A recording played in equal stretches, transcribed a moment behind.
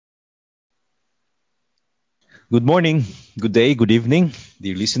Good morning, good day, good evening,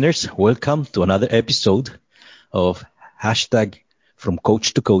 dear listeners. Welcome to another episode of hashtag from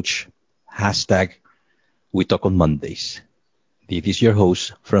coach to coach, hashtag we talk on Mondays. This is your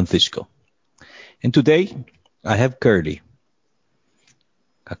host, Francisco. And today I have Curly,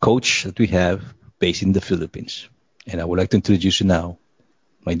 a coach that we have based in the Philippines. And I would like to introduce you now,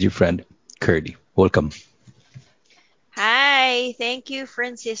 my dear friend, Curly. Welcome. Hi, thank you,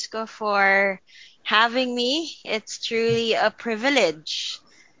 Francisco, for having me. It's truly a privilege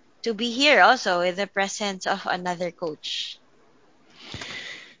to be here also in the presence of another coach.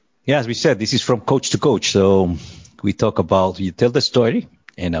 Yeah, as we said, this is from coach to coach. So we talk about, you tell the story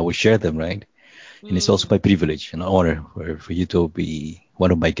and I will share them, right? And it's also Mm. my privilege and honor for you to be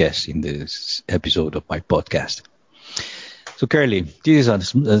one of my guests in this episode of my podcast. So, Curly, this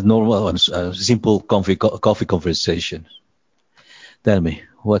is a normal, a simple coffee conversation. Tell me,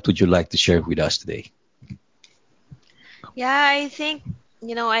 what would you like to share with us today? Yeah, I think,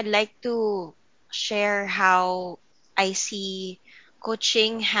 I'd like to share how I see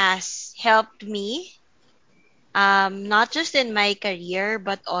coaching has helped me, not just in my career,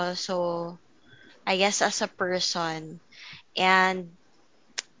 but also, I guess, as a person. And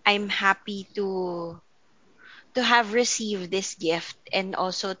I'm happy to have received this gift and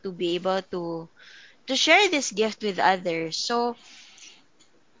also to be able to share this gift with others. So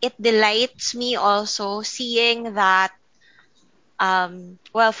it delights me also seeing that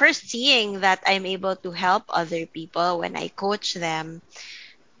first seeing that I'm able to help other people when I coach them.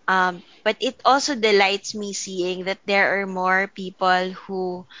 But it also delights me seeing that there are more people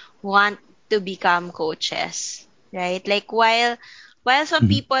who want to become coaches, right? Like while some Mhm.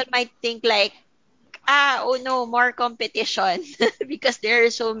 people might think like, oh no, more competition because there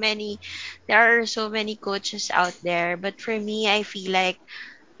are so many coaches out there. But for me, I feel like,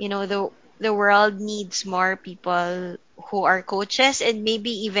 the world needs more people who are coaches and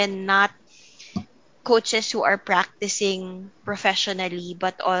maybe even not coaches who are practicing professionally,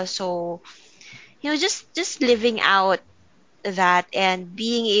 but also, just living out that and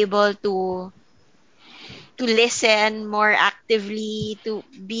being able to listen more actively, to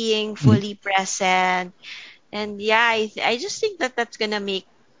being Mhm. fully present. And yeah, I just think that that's gonna make,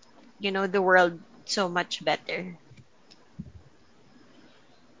 the world so much better.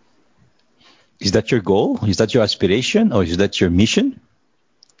 Is that your goal? Is that your aspiration? Or is that your mission?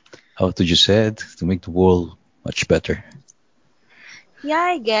 How did you said to make the world much better? Yeah,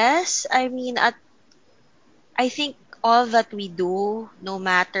 I guess. I mean, I think all that we do, no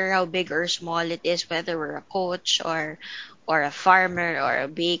matter how big or small it is, whether we're a coach or a farmer or a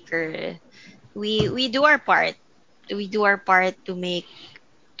baker, we do our part. We do our part to make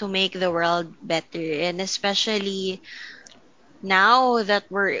the world better, and especially now that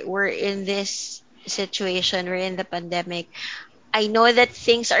we're in this situation, we're in the pandemic. I know that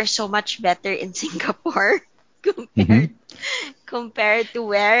things are so much better in Singapore Hmm. compared to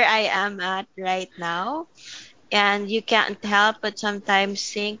where I am at right now. And you can't help but sometimes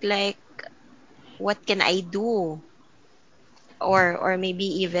think like, what can I do? Or maybe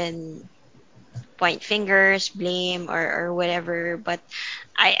even point fingers, blame or whatever. But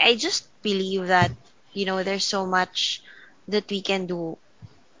I just believe that, there's so much that we can do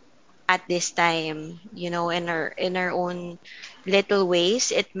at this time, in our own little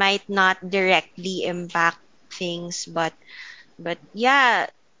ways. It might not directly impact things, but yeah,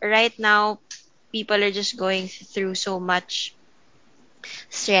 right now people are just going through so much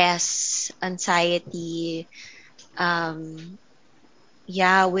stress, anxiety, um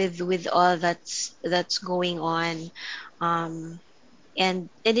yeah, with all that's going on. um and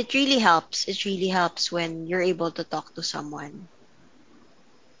it really helps when you're able to talk to someone.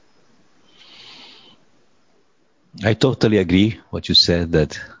 I totally agree what you said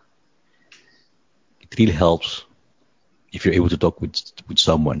that it really helps if you're able to talk with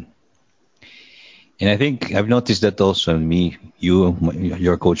someone. And I think I've noticed that also in me,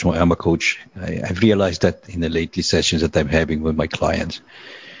 you're a coach, I'm a coach. I've realized that in the lately sessions that I'm having with my clients,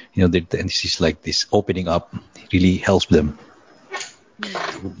 and this is like this opening up really helps them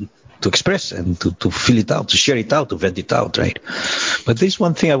Mm. to express and to feel it out, to share it out, to vent it out, right? But there's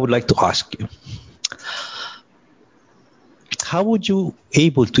one thing I would like to ask you. How would you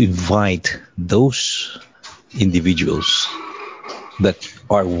able to invite those individuals that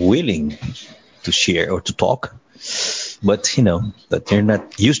are willing to share or to talk, but that they're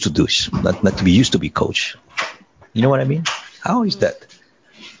not used to this, not to be used to be coached. You know what I mean? How is Mm. that?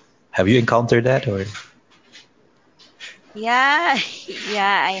 Have you encountered that or? Yeah,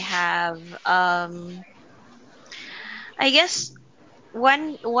 yeah, I have. I guess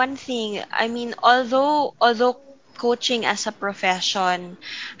one thing, I mean, although coaching as a profession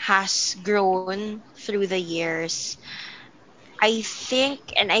has grown through the years, I think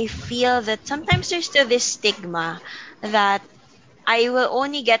and I feel that sometimes there's still this stigma that I will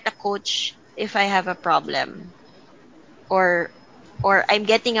only get a coach if I have a problem, or I'm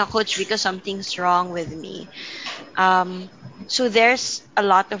getting a coach because something's wrong with me. Um, so there's a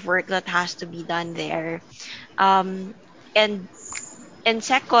lot of work that has to be done there. Um, and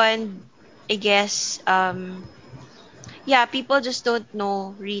second, I guess, yeah, people just don't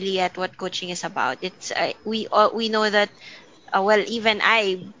know really yet what coaching is about. It's we know that, well, even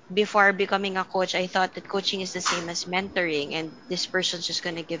I, before becoming a coach, I thought that coaching is the same as mentoring, and this person's just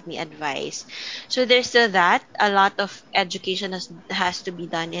gonna give me advice. So there's still that. A lot of education has to be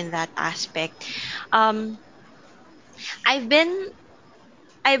done in that aspect. Um, I've been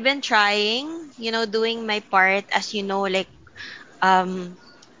trying, doing my part, as you know, like, um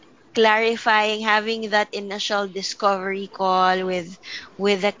clarifying, having that initial discovery call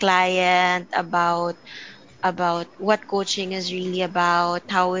with the client about what coaching is really about,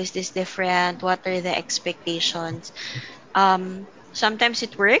 how is this different, what are the expectations. Sometimes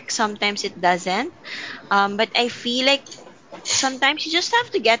it works, sometimes it doesn't. But I feel like sometimes you just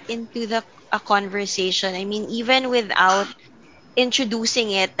have to get into the a conversation. I mean, even without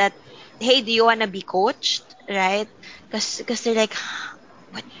introducing it, that, hey, do you want to be coached, right? Because they're like,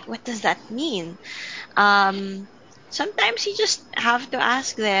 what does that mean? um Sometimes you just have to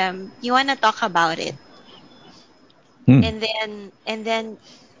ask them, you want to talk about it. Hmm. And then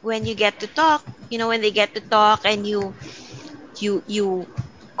when you get to talk, when they get to talk, and you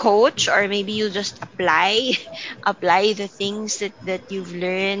coach, or maybe you just apply apply the things that you've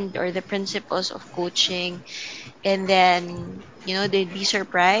learned, or the principles of coaching. And then, they'd be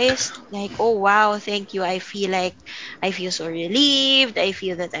surprised, like, oh wow, thank you, I feel so relieved, I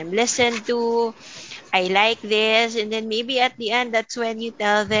feel that I'm listened to, I like this. And then maybe at the end, that's when you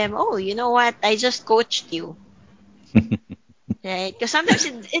tell them, oh, you know what, I just coached you, right? Because sometimes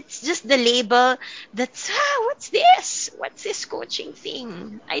it's just the label that's, what's this coaching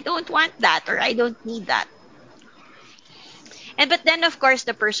thing, I don't want that, or I don't need that. And but then, of course,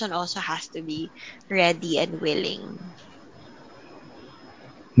 the person also has to be ready and willing.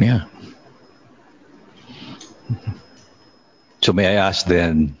 Yeah. So may I ask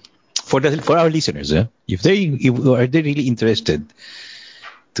then, for our listeners, if are they really interested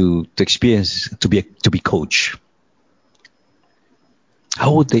to experience to be coach,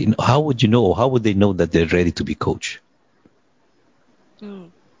 how would you know, or how would they know that they're ready to be coach?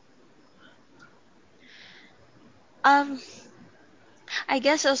 Mm. um I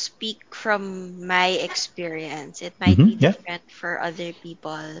guess I'll speak from my experience. It might be Yeah. different for other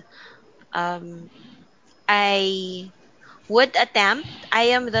people. um I would attempt.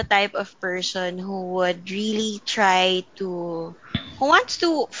 I am the type of person who would really try to, who wants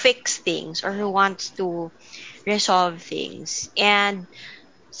to fix things, or who wants to resolve things. And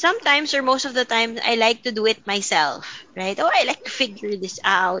sometimes, or most of the time, I like to do it myself, right? Oh, I like to figure this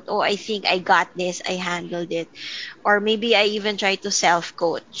out. Oh, I think I got this. I handled it. Or maybe I even try to self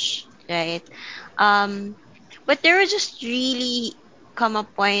coach, right? Um, but there will just really come a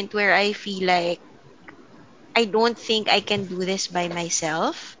point where I feel like I don't think I can do this by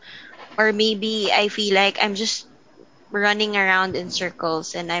myself. Or maybe I feel like I'm just running around in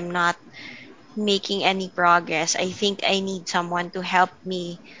circles and I'm not making any progress. I think I need someone to help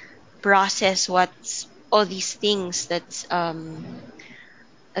me process what's all these things that's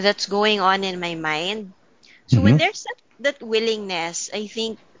going on in my mind. So when Hmm. there's that willingness, I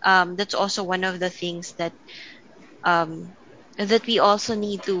think that's also one of the things um that we also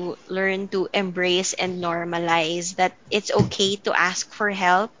need to learn to embrace and normalize, that it's okay to ask for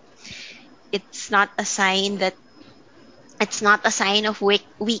help. It's not a sign that it's not a sign of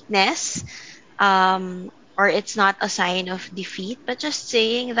weakness, or it's not a sign of defeat, but just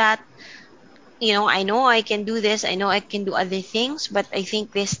saying that, I know I can do this, I know I can do other things, but I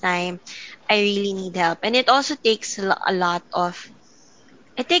think this time I really need help. And it also takes a lot of,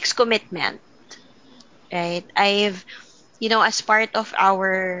 it takes commitment, right? I've,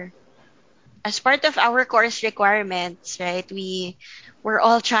 as part of our course requirements, right? We're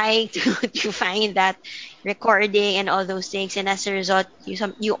all trying to to find that recording and all those things, and as a result,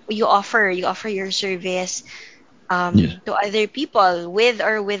 you offer your service Yes. to other people, with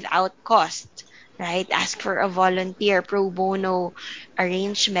or without cost, right? Ask for a volunteer pro bono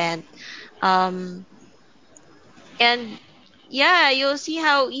arrangement. Um, and yeah, you'll see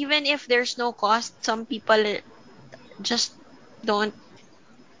how even if there's no cost, some people just don't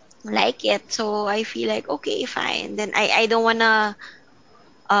like it. So I feel like, okay, fine. Then I don't wanna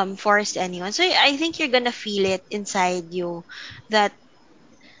force anyone. So I think you're gonna feel it inside you that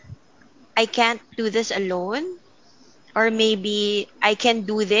I can't do this alone, or maybe I can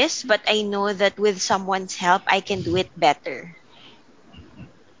do this, but I know that with someone's help, I can do it better.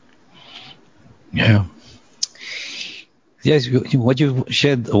 Yeah. Yes, what you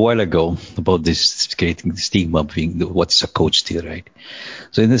shared a while ago about this creating the stigma of being what's a coach still, right?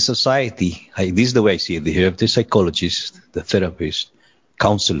 So in the society, this is the way I see it. You have the psychologists, the therapists,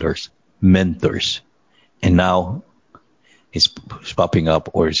 counselors, mentors, and now it's popping up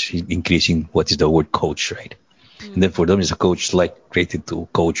or it's increasing what is the word coach, right? And then Mm. for them, it's a coach like created to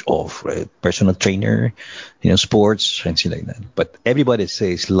coach of right? Personal trainer, sports and things like that. But everybody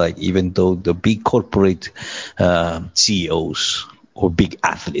says like even though the big corporate CEOs or big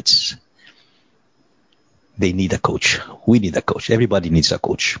athletes, they need a coach. We need a coach. Everybody needs a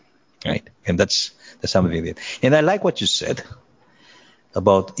coach, right? And that's something that. And I like what you said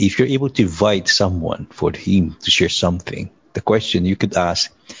about if you're able to invite someone for him to share something. The question you could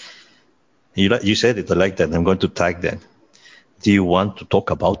ask, you said it. I like that. I'm going to tag that. Do you want to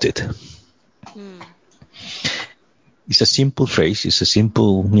talk about it? Mm. It's a simple phrase. It's a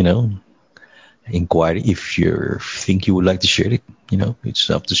simple, inquiry. If you think you would like to share it, it's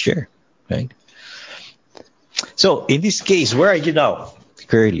up to share, right? So in this case, where are you now,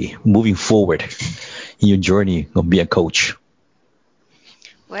 Curly, moving forward in your journey of being a coach?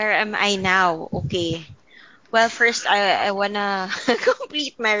 Where am I now? Okay. Well, first I wanna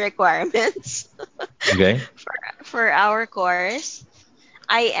complete my requirements Okay. for our course.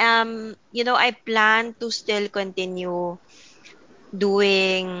 I plan to still continue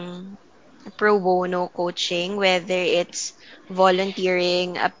doing pro bono coaching, whether it's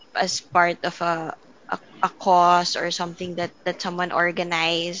volunteering as part of a cause or something that someone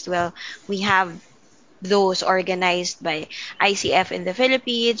organized. Well, we have those organized by ICF in the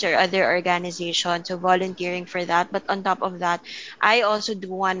Philippines or other organizations, so volunteering for that. But on top of that, I also do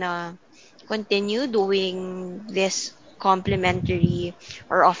wanna continue doing this complimentary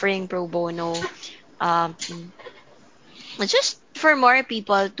or offering pro bono, um, just for more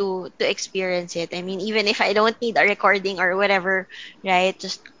people to experience it. I mean, even if I don't need a recording or whatever, right?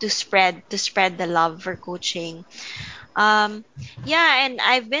 Just to spread the love for coaching. Um, yeah, and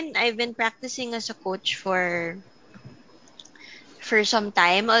I've been practicing as a coach for some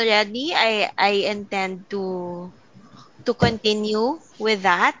time already. I intend to continue with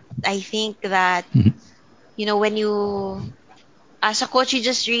that. I think that Mhm. when you as a coach, you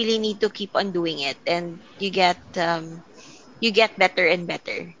just really need to keep on doing it, and you get better and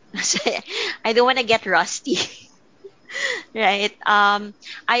better. So, I don't want to get rusty, right?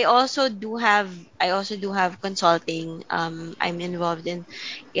 I also do have consulting. I'm involved in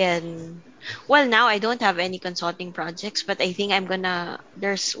well, now I don't have any consulting projects, but I think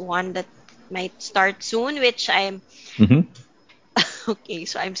there's one that might start soon, which I'm Mhm. okay.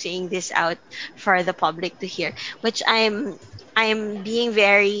 So I'm saying this out for the public to hear, which I'm being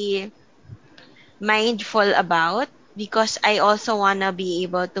very mindful about, because I also wanna be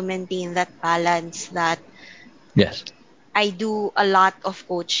able to maintain that balance that Yes. I do a lot of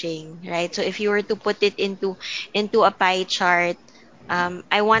coaching, right? So if you were to put it into a pie chart,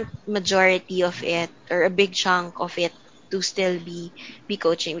 I want majority of it or a big chunk of it to still be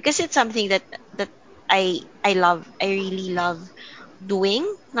coaching, because it's something that I love. I really love doing,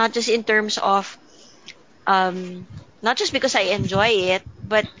 not just in terms of um not just because I enjoy it,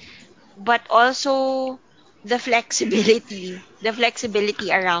 but also the flexibility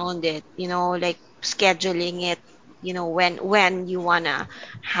around it, like scheduling it, when you wanna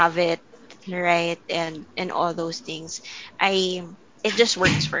have it, right? And all those things. I It just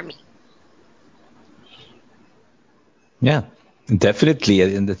works for me. Yeah. Definitely.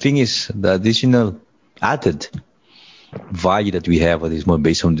 And the thing is, the additional added value that we have at this moment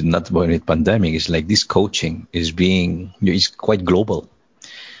based on the not only pandemic is like this coaching is quite global,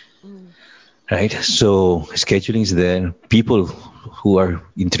 Mm. right? So scheduling is there. People who are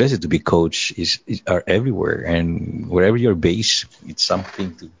interested to be coach are everywhere, and wherever you're based, it's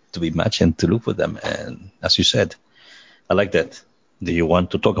something to be matched and to look for them. And as you said, I like that. Do you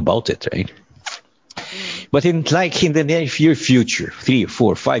want to talk about it, right? Mm. But in the near future, 3,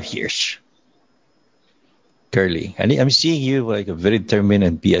 4, 5 years, Curly, and I'm seeing you like a very determined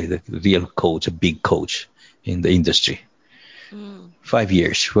and be a real coach, a big coach in the industry. Mm. 5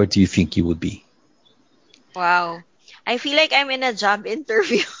 years, where do you think you would be? Wow. I feel like I'm in a job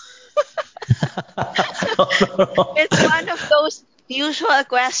interview. It's one of those usual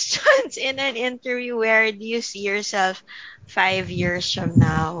questions in an interview: where do you see yourself 5 years from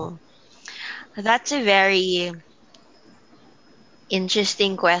now? That's a very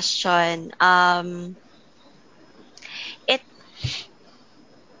Interesting question. It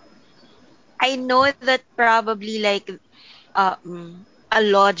I know that probably like a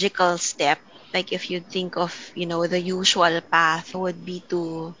logical step, like if you think of, the usual path would be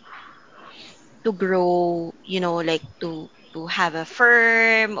to grow, like to have a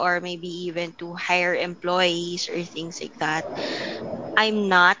firm or maybe even to hire employees or things like that. I'm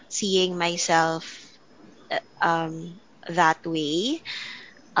not seeing myself that way.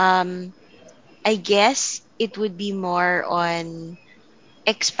 Um, I guess it would be more on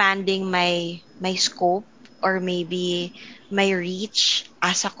expanding my scope or maybe my reach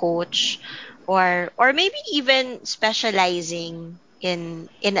as a coach, or maybe even specializing in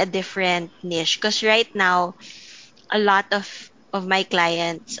a different niche, because right now a lot of my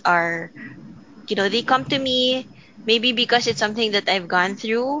clients are, they come to me maybe because it's something that I've gone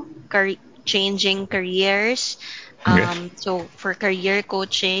through, changing careers. Yes. So for career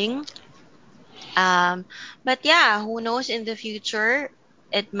coaching, um, but yeah, who knows, in the future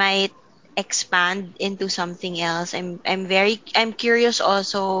it might expand into something else. I'm curious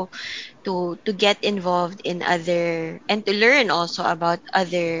also to get involved in other and to learn also about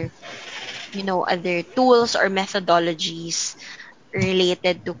other tools or methodologies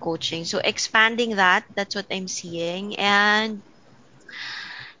related to coaching. So expanding that's what I'm seeing. And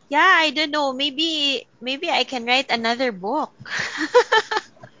yeah, I don't know, maybe I can write another book.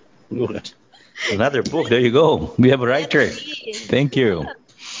 Good. Another book. There you go. We have a Let's writer. see. Thank you.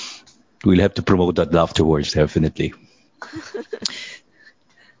 We'll have to promote that afterwards, definitely.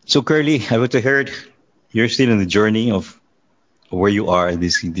 So, Curly, I would have heard you're still in the journey of where you are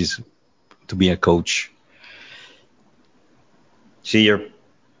this to be a coach. See, your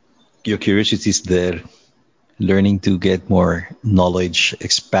curiosity is there, learning to get more knowledge,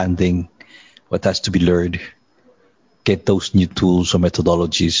 expanding what has to be learned, get those new tools or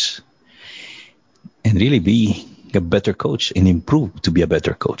methodologies, and really be a better coach and improve to be a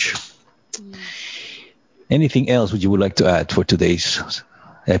better coach. Mm. Anything else would you would like to add for today's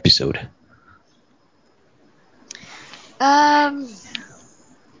episode? Um,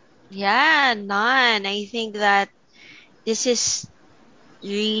 yeah, none. I think that this is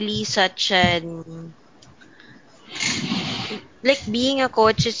really such an like being a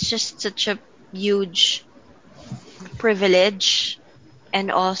coach is just such a huge privilege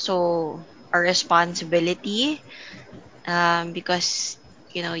and also a responsibility, because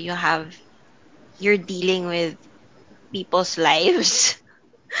you're dealing with people's lives.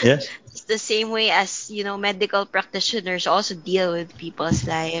 Yes. It's the same way as medical practitioners also deal with people's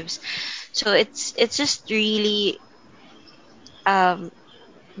lives. So it's just really, um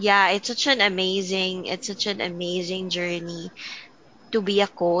yeah, it's such an amazing journey to be a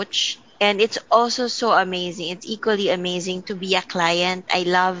coach. And it's also so amazing. It's equally amazing to be a client. I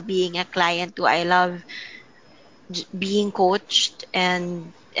love being a client too. I love being coached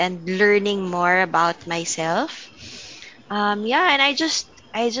and learning more about myself. Yeah, and I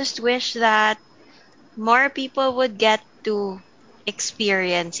just wish that more people would get to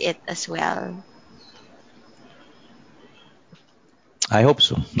experience it as well. I hope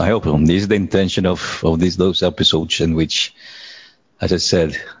so. I hope so. This is the intention of those episodes in which, as I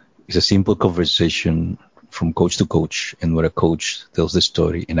said, it's a simple conversation from coach to coach, and where a coach tells the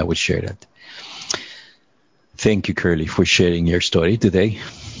story, and I would share that. Thank you, Curly, for sharing your story today.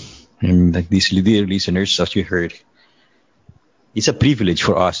 And like these dear listeners, as you heard, it's a privilege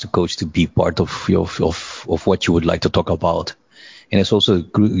for us to coach to be part of what you would like to talk about. And it's also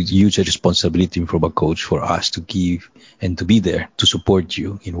a huge responsibility from a coach for us to give and to be there to support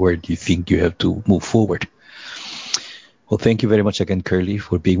you in where you think you have to move forward. Well, thank you very much again, Curly,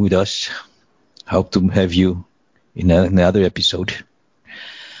 for being with us. Hope to have you in another episode.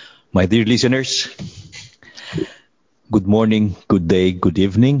 My dear listeners, good morning, good day, good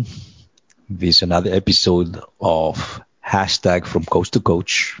evening. This is another episode of Hashtag from Coach to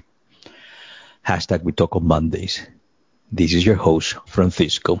Coach. Hashtag we talk on Mondays. This is your host,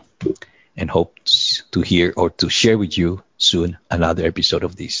 Francisco, and hope to hear or to share with you soon another episode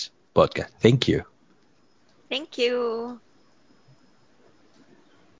of this podcast. Thank you. Thank you.